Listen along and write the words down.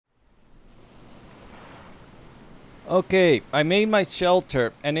Okay, I made my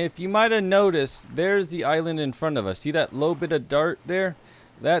shelter, and if you might have noticed, there's the island in front of us. See that low bit of dirt there?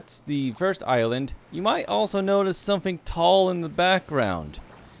 That's the first island. You might also notice something tall in the background.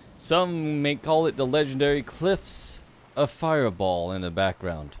 Some may call it the legendary Cliffs of Fireball in the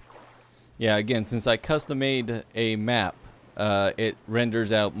background. Yeah, again, since I custom made a map, it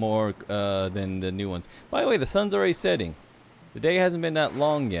renders out more than the new ones. By the way, the sun's already setting. The day hasn't been that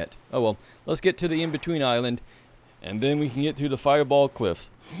long yet. Oh well, let's get to the in-between island, and then we can get through the Fireball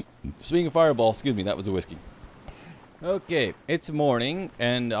Cliffs. Speaking of Fireball, excuse me, that was a whiskey. Okay, it's morning,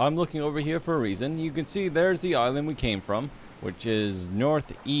 and I'm looking over here for a reason. You can see there's the island we came from, which is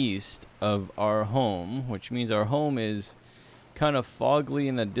northeast of our home, which means our home is kind of foggy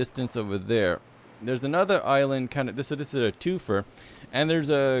in the distance over there. There's another island, this is a twofer, and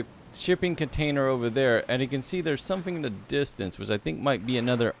there's a shipping container over there, and you can see there's something in the distance, which I think might be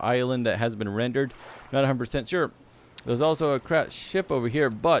another island that has been rendered. Not 100% sure. There's also a crashed ship over here,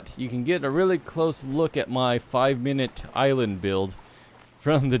 but you can get a really close look at my 5-minute island build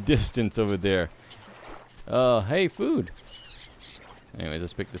from the distance over there. Hey, food. Anyways,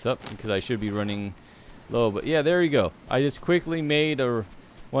 let's pick this up because I should be running low, but yeah, there you go. I just quickly made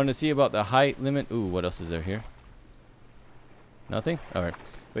wanted to see about the height limit. Ooh, what else is there here? Nothing? Alright.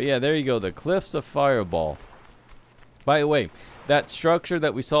 But yeah, there you go. The Cliffs of Fireball. By the way, that structure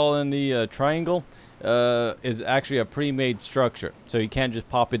that we saw in the triangle is actually a pre-made structure. So you can't just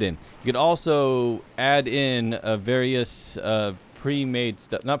pop it in. You could also add in various pre-made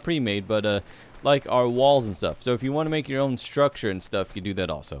stuff. Not pre-made, but like our walls and stuff. So if you want to make your own structure and stuff, you can do that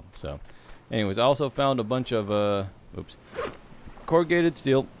also. So anyways, I also found a bunch of corrugated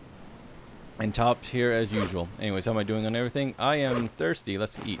steel and tops here as usual. Anyways, how am I doing on everything? I am thirsty.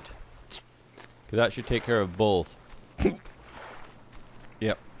 Let's eat. Because that should take care of both.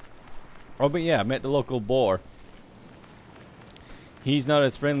 Yep. Oh, but yeah, I met the local boar. He's not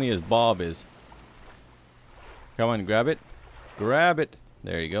as friendly as Bob is. Come on, grab it. Grab it.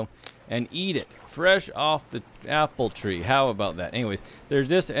 There you go. And eat it. Fresh off the apple tree. How about that? Anyways, there's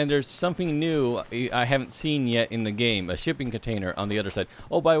this, and there's something new I haven't seen yet in the game. A shipping container on the other side.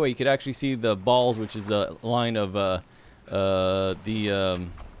 Oh, by the way, you could actually see the balls, which is a line of the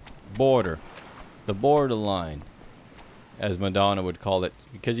border. The borderline, as Madonna would call it.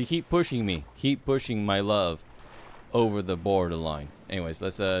 Because you keep pushing me. Keep pushing my love over the borderline. Anyways,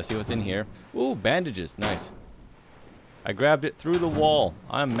 let's see what's in here. Ooh, bandages. Nice. I grabbed it through the wall.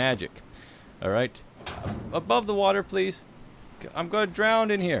 I'm magic. Alright. Above the water, please. I'm going to drown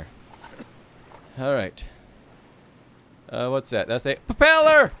in here. Alright. What's that? That's a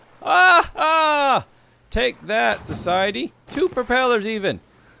propeller! Ah! Take that, society. 2 propellers even.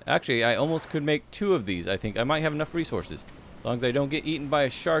 Actually, I almost could make 2 of these, I think. I might have enough resources. As long as I don't get eaten by a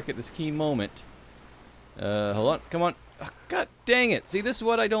shark at this key moment. Hold on. Come on. Oh, God dang it. See, this is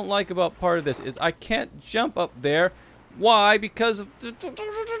what I don't like about part of this. Is I can't jump up there. Why? Because of...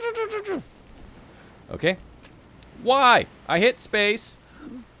 Okay. Why? I hit space.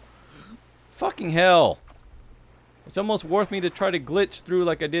 Fucking hell. It's almost worth me to try to glitch through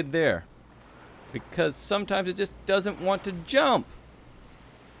like I did there. Because sometimes it just doesn't want to jump.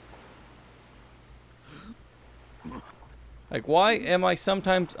 Like, why am I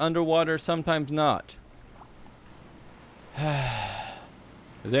sometimes underwater, sometimes not?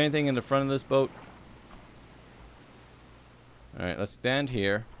 Is there anything in the front of this boat? Alright, let's stand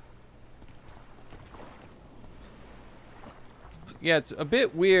here. Yeah, it's a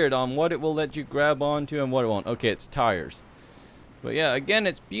bit weird on what it will let you grab onto and what it won't. Okay, it's tires. But yeah, again,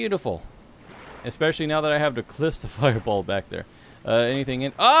 it's beautiful. Especially now that I have the Cliffs of Fireball back there. Anything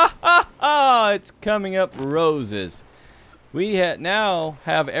in... It's coming up roses. We now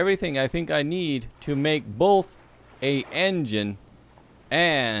have everything I think I need to make both a engine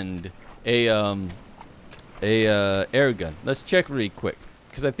and a air gun. Let's check really quick,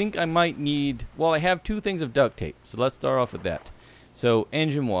 because I think I might need, well, I have 2 things of duct tape, so let's start off with that. So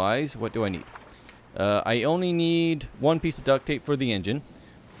engine wise, what do I need? I only need 1 piece of duct tape for the engine.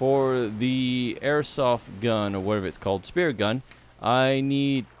 For the airsoft gun, or whatever it's called, spear gun, I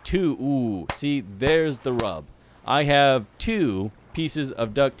need 2. Ooh, see, there's the rub. I have 2 pieces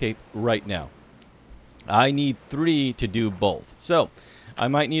of duct tape right now. I need 3 to do both. So I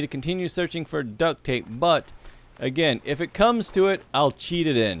might need to continue searching for duct tape, but again, if it comes to it, I'll cheat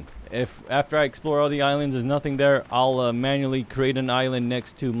it in. If after I explore all the islands there's nothing there, I'll manually create an island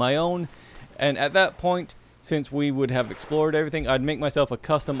next to my own, and at that point, since we would have explored everything, I'd make myself a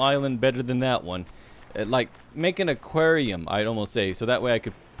custom island better than that one. Like make an aquarium, I'd almost say, so that way I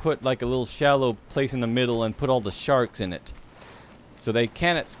could put like a little shallow place in the middle and put all the sharks in it. So they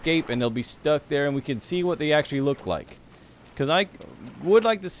can't escape and they'll be stuck there and we can see what they actually look like. Because I would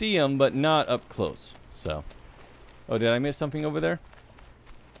like to see them, but not up close. So, oh, did I miss something over there?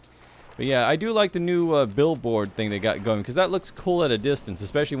 But yeah, I do like the new billboard thing they got going, because that looks cool at a distance,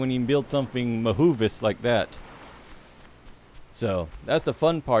 especially when you build something mahoovous like that. So, that's the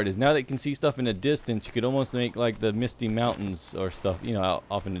fun part, is now that you can see stuff in the distance, you could almost make like the Misty Mountains or stuff, you know, out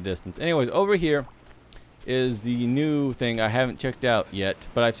off in the distance. Anyways, over here is the new thing I haven't checked out yet,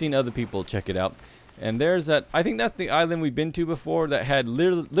 but I've seen other people check it out. And there's that, I think that's the island we've been to before that had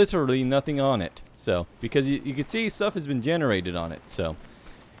literally nothing on it. So, because you can see stuff has been generated on it. So,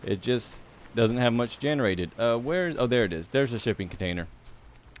 it just doesn't have much generated. Where's, oh, there it is. There's a shipping container.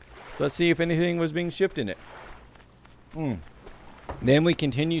 Let's see if anything was being shipped in it. Then we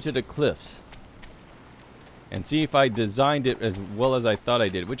continue to the cliffs. And see if I designed it as well as I thought I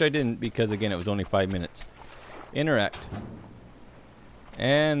did. Which I didn't, because again, it was only 5 minutes. Interact.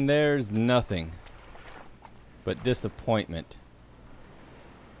 And there's nothing but disappointment.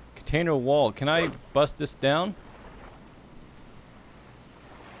 Container wall. Can I bust this down?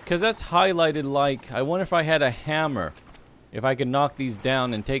 Because that's highlighted like, I wonder if I had a hammer, if I could knock these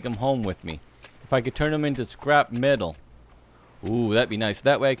down and take them home with me. If I could turn them into scrap metal. Ooh, that'd be nice.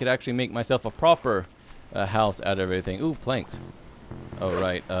 That way I could actually make myself a proper house out of everything. Ooh, planks. Oh,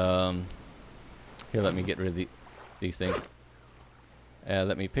 right. Here, let me get rid of these things.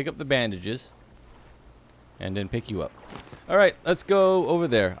 Let me pick up the bandages. And then pick you up. Alright, let's go over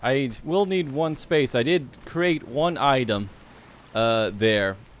there. I will need one space. I did create one item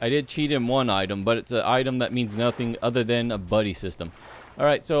there. I did cheat in one item, but it's an item that means nothing other than a buddy system.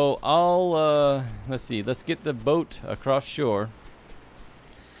 Alright, so I'll, let's see. Let's get the boat across shore.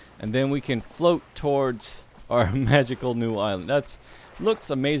 And then we can float towards our magical new island. That's looks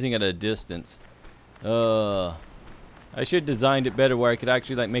amazing at a distance. I should have designed it better where I could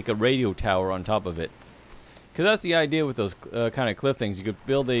actually like make a radio tower on top of it. Because that's the idea with those kind of cliff things. You could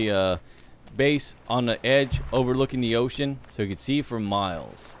build a base on the edge overlooking the ocean so you could see for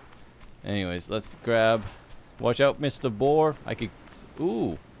miles. Anyways, let's grab. Watch out, Mr. Boar. I could.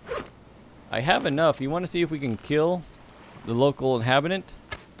 Ooh. I have enough. You want to see if we can kill the local inhabitant?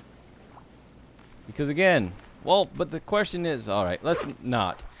 Because again, well, but the question is, alright, let's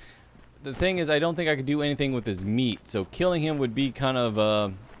not. The thing is, I don't think I could do anything with his meat. So killing him would be kind of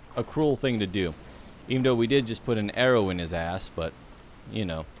a cruel thing to do. Even though we did just put an arrow in his ass, but, you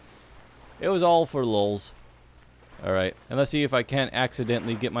know. It was all for lulz. Alright, and let's see if I can't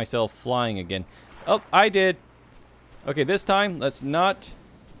accidentally get myself flying again. Oh, I did. Okay, this time, let's not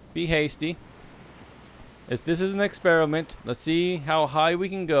be hasty. This is an experiment. Let's see how high we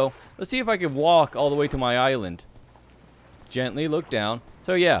can go. Let's see if I can walk all the way to my island. Gently look down.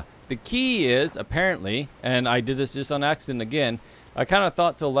 So yeah, the key is, apparently, and I did this just on accident again, I kind of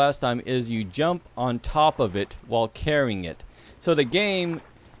thought so last time, is you jump on top of it while carrying it. So the game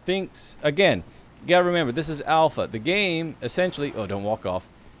thinks, again, you gotta remember, this is alpha. The game essentially, oh, don't walk off,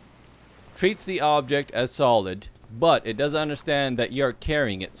 treats the object as solid, but it doesn't understand that you're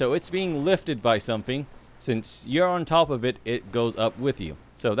carrying it. So it's being lifted by something. Since you're on top of it, it goes up with you.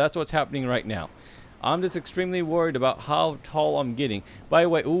 So that's what's happening right now. I'm just extremely worried about how tall I'm getting. By the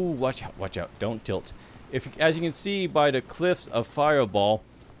way, ooh, watch out, don't tilt. As you can see by the cliffs of Fireball,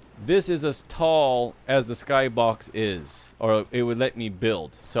 this is as tall as the skybox is, or it would let me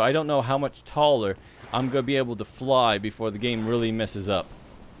build. So I don't know how much taller I'm going to be able to fly before the game really messes up.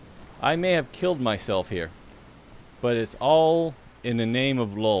 I may have killed myself here, but it's all in the name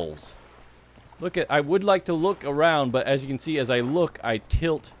of lulz. I would like to look around, but as you can see, as I look, I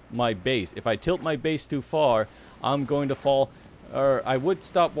tilt my base. If I tilt my base too far, I'm going to fall. Or I would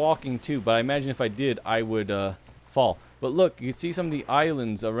stop walking too, but I imagine if I did, I would fall. But look, you can see some of the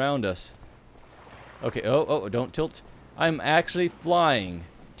islands around us. Okay, oh, don't tilt. I'm actually flying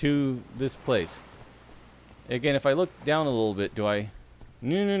to this place. Again, if I look down a little bit, do I?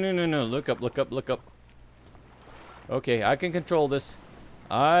 No. Look up. Okay, I can control this.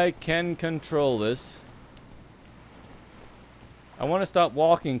 I can control this. I want to stop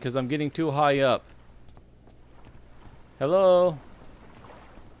walking because I'm getting too high up. Hello?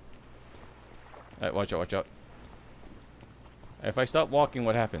 Alright, watch out. If I stop walking,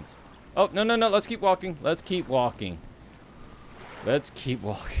 what happens? Oh, no. Let's keep walking. Oh,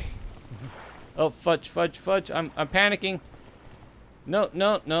 fudge. I'm panicking. No.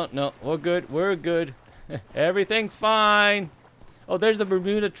 We're good. Everything's fine. Oh, there's the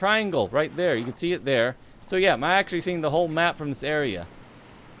Bermuda Triangle right there. You can see it there. So yeah, I'm actually seeing the whole map from this area.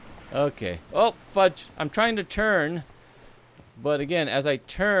 Okay. Oh, fudge. I'm trying to turn. But again, as I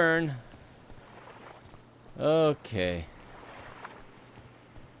turn... Okay.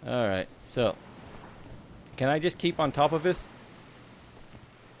 Alright, so. Can I just keep on top of this?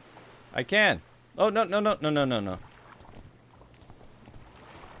 I can. Oh, no, no, no, no, no, no, no.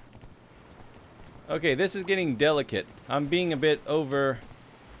 Okay, this is getting delicate. I'm being a bit overzealous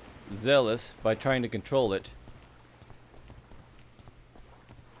by trying to control it.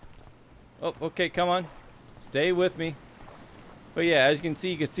 Oh, okay, come on. Stay with me. But yeah, as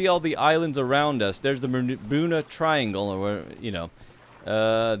you can see all the islands around us. There's the Bermuda Triangle, or you know.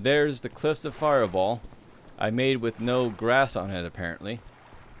 There's the Cliffs of Fireball. I made with no grass on it, apparently.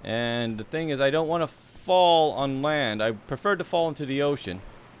 And the thing is, I don't want to fall on land. I prefer to fall into the ocean.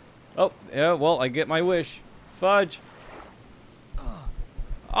 Oh, yeah, well, I get my wish. Fudge.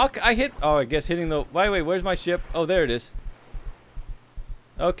 I hit... Oh, I guess hitting the... Wait, where's my ship? Oh, there it is.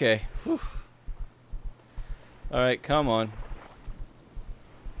 Okay. Whew. Alright, come on.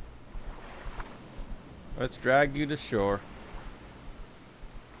 Let's drag you to shore.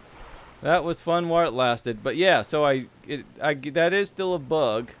 That was fun while it lasted. But yeah, so that is still a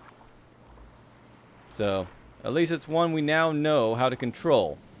bug. So, at least it's one we now know how to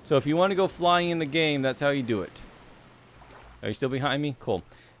control. So if you want to go flying in the game, that's how you do it. Are you still behind me? Cool.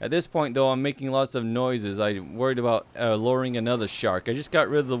 At this point, though, I'm making lots of noises. I'm worried about luring another shark. I just got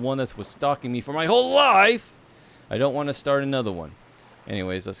rid of the one that was stalking me for my whole life. I don't want to start another one.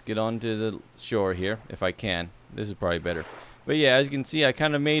 Anyways, let's get on to the shore here, if I can. This is probably better. But yeah, as you can see, I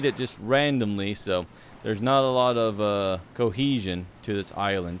kind of made it just randomly, so there's not a lot of cohesion to this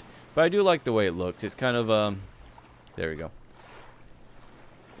island. But I do like the way it looks. It's kind of, there we go.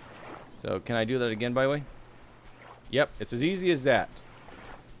 So, can I do that again, by the way? Yep, it's as easy as that.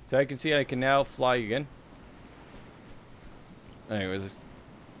 So I can see I can now fly again. Anyways,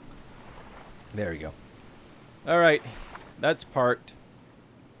 there we go. Alright, that's parked.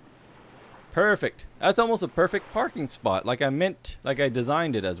 Perfect. That's almost a perfect parking spot, like I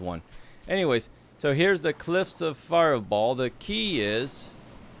designed it as one. Anyways, so here's the Cliffs of Fireball. The key is...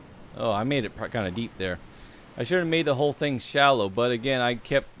 Oh, I made it kind of deep there. I should have made the whole thing shallow, but again, I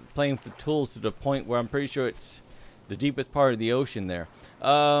kept playing with the tools to the point where I'm pretty sure it's the deepest part of the ocean there.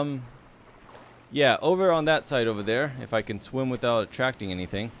 Yeah, over on that side over there, if I can swim without attracting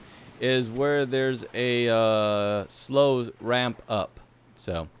anything, is where there's a slow ramp up.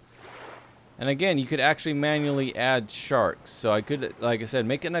 So, and again, you could actually manually add sharks. So I could, like I said,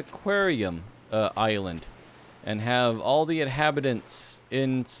 make an aquarium island and have all the inhabitants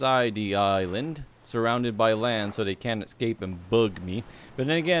inside the island surrounded by land so they can't escape and bug me. But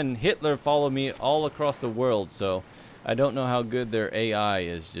then again, Hitler followed me all across the world, so I don't know how good their AI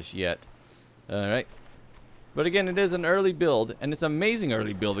is just yet. Alright. But again, it is an early build, and it's an amazing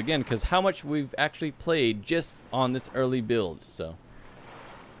early build again, because how much we've actually played just on this early build, so.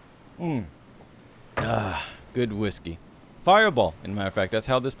 Good whiskey. Fireball, in matter of fact, that's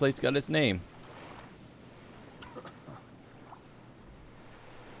how this place got its name.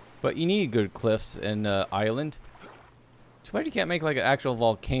 But you need good cliffs and island. Too bad you can't make like an actual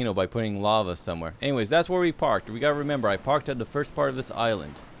volcano by putting lava somewhere. Anyways, that's where we parked. We gotta remember, I parked at the first part of this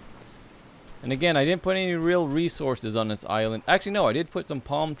island. And again, I didn't put any real resources on this island. Actually, no, I did put some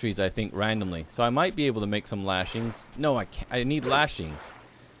palm trees, I think, randomly. So I might be able to make some lashings. No, I can't. I need lashings.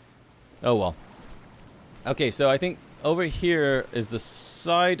 Oh, well. Okay, so I think over here is the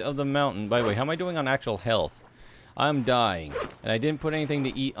side of the mountain. By the way, how am I doing on actual health? I'm dying. And I didn't put anything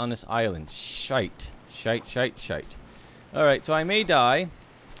to eat on this island. Shite. Shite, shite, shite. Alright, so I may die.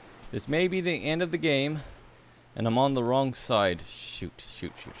 This may be the end of the game. And I'm on the wrong side. Shoot,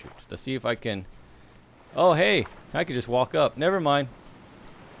 shoot, shoot, shoot. Let's see if I can... Oh, hey! I could just walk up. Never mind.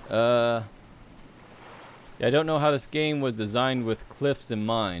 Yeah, I don't know how this game was designed with cliffs in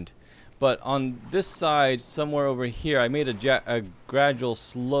mind. But on this side, somewhere over here, I made a gradual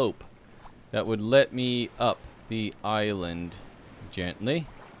slope that would let me up the island gently.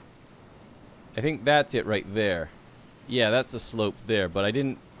 I think that's it right there. Yeah, that's a slope there, but I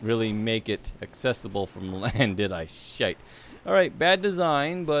didn't really make it accessible from land, did I? Shite. Alright, bad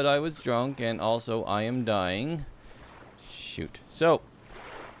design, but I was drunk, and also I am dying. Shoot. So,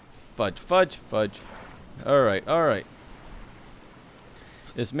 fudge, fudge, fudge. Alright, alright.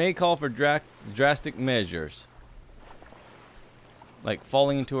 This may call for drastic measures. Like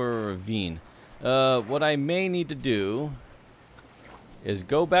falling into a ravine. What I may need to do is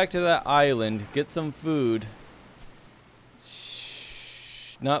go back to that island, get some food,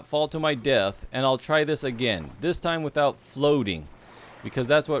 not fall to my death, and I'll try this again. This time without floating, because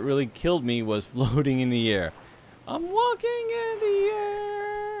that's what really killed me, was floating in the air. I'm walking in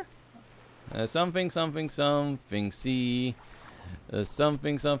the air. Something, something, something, see.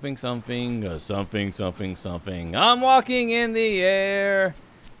 Something, something, something, something, something, something. I'm walking in the air.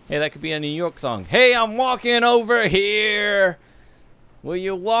 Hey, that could be a New York song. Hey, I'm walking over here. Will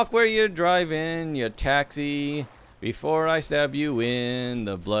you walk where you're driving, you taxi, before I stab you in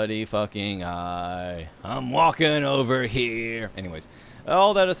the bloody fucking eye? I'm walking over here. Anyways,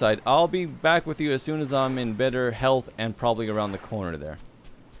 all that aside, I'll be back with you as soon as I'm in better health and probably around the corner there.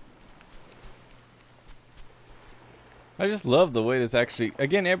 I just love the way this actually,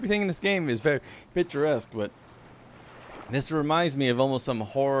 again, everything in this game is very picturesque, but this reminds me of almost some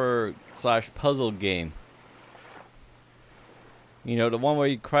horror / puzzle game. You know, the one where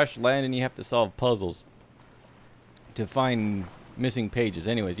you crash land and you have to solve puzzles to find missing pages.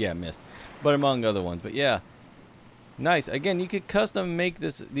 Anyways, yeah, missed. But among other ones. But yeah, nice. Again, you could custom make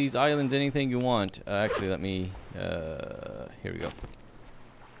these islands anything you want. Actually, let me, here we go.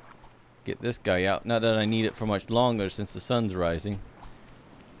 Get this guy out. Not that I need it for much longer since the sun's rising.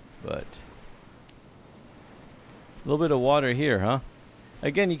 But a little bit of water here, huh?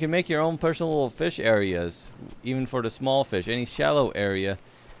 Again, you can make your own personal little fish areas, even for the small fish. Any shallow area,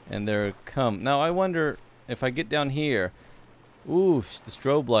 and there come. Now, I wonder if I get down here. Ooh, the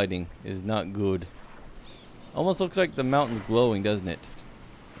strobe lighting is not good. Almost looks like the mountain's glowing, doesn't it?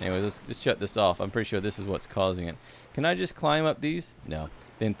 Anyways, let's shut this off. I'm pretty sure this is what's causing it. Can I just climb up these? No,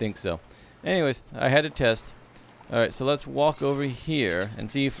 didn't think so. Anyways, I had a test. Alright, so let's walk over here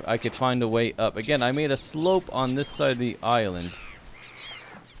and see if I could find a way up. Again, I made a slope on this side of the island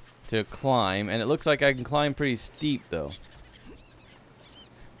to climb, and it looks like I can climb pretty steep though.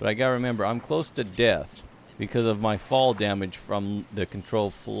 But I gotta remember, I'm close to death because of my fall damage from the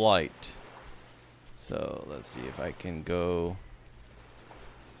controlled flight. So let's see if I can go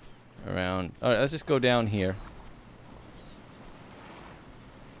around. Alright, let's just go down here.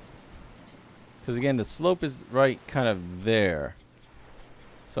 Because again, the slope is right kind of there.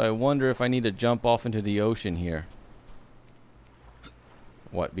 So I wonder if I need to jump off into the ocean here.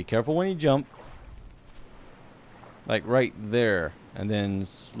 What? Be careful when you jump. Like right there. And then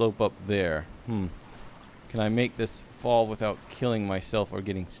slope up there. Can I make this fall without killing myself or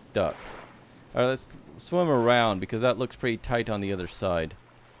getting stuck? Alright, let's swim around because that looks pretty tight on the other side.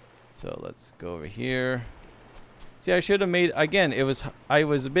 So let's go over here. See, I should have made, again, I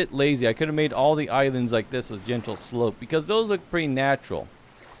was a bit lazy. I could have made all the islands like this with gentle slope because those look pretty natural.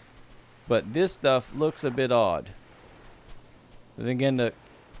 But this stuff looks a bit odd. Then again,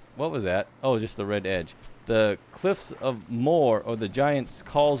 what was that? Oh, just the red edge. The Cliffs of Moher, or the Giant's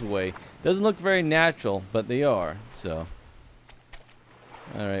Causeway, doesn't look very natural, but they are. So,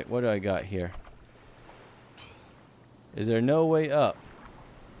 alright, what do I got here? Is there no way up?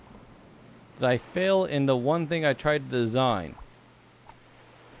 Did I fail in the one thing I tried to design?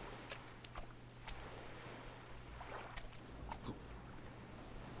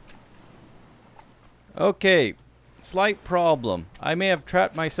 Okay, slight problem. I may have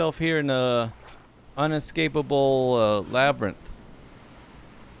trapped myself here in a unescapable labyrinth.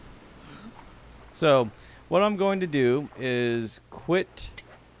 So, what I'm going to do is quit.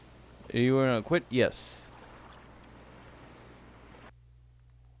 Are you going to quit? Yes.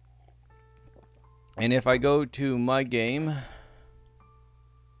 And if I go to my game,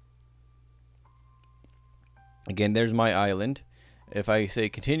 again, there's my island. If I say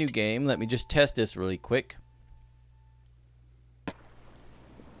continue game, let me just test this really quick.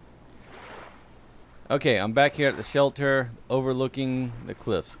 Okay, I'm back here at the shelter overlooking the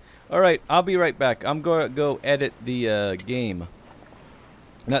cliffs. Alright, I'll be right back. I'm going to go edit the game.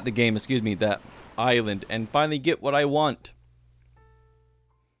 Not the game, excuse me, that island, and finally get what I want.